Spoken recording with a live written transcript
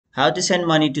How to send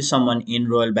money to someone in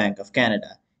Royal Bank of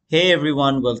Canada. Hey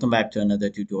everyone, welcome back to another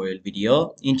tutorial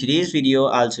video. In today's video,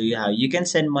 I'll show you how you can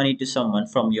send money to someone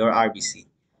from your RBC.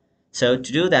 So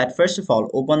to do that, first of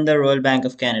all, open the Royal Bank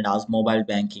of Canada's mobile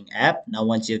banking app. Now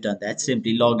once you've done that,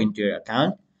 simply log into your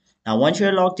account. Now once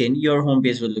you're logged in, your home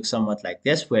page will look somewhat like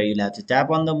this, where you'll have to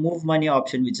tap on the Move Money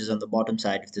option, which is on the bottom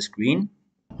side of the screen.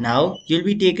 Now you'll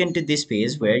be taken to this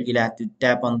page where you'll have to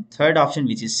tap on the third option,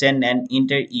 which is Send and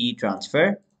Enter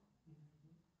e-Transfer.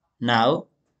 Now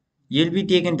you'll be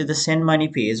taken to the send money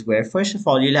page where first of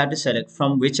all you'll have to select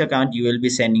from which account you will be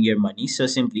sending your money. So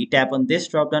simply tap on this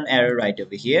drop down arrow right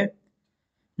over here.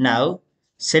 Now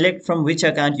select from which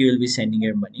account you will be sending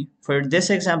your money. For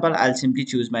this example, I'll simply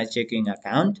choose my checking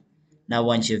account. Now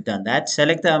once you've done that,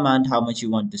 select the amount how much you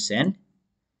want to send.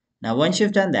 Now once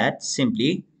you've done that,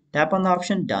 simply tap on the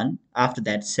option done. After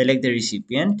that, select the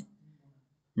recipient.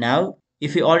 Now,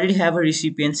 if you already have a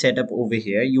recipient set up over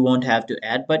here, you won't have to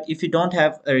add. But if you don't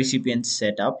have a recipient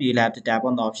set up, you'll have to tap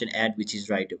on the option add, which is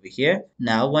right over here.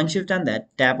 Now, once you've done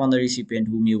that, tap on the recipient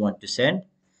whom you want to send.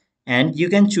 And you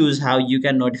can choose how you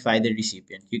can notify the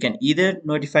recipient. You can either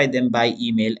notify them by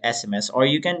email, SMS, or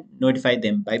you can notify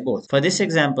them by both. For this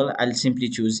example, I'll simply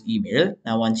choose email.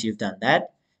 Now, once you've done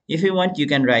that, if you want, you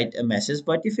can write a message.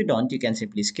 But if you don't, you can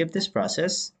simply skip this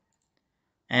process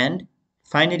and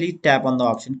finally tap on the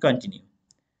option continue.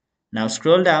 Now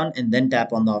scroll down and then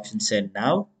tap on the option send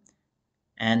now,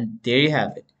 and there you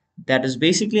have it. That is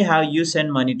basically how you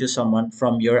send money to someone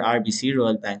from your RBC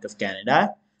Royal Bank of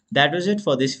Canada. That was it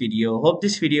for this video. Hope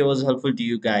this video was helpful to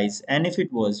you guys, and if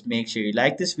it was, make sure you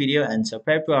like this video and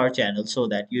subscribe to our channel so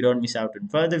that you don't miss out on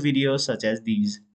further videos such as these.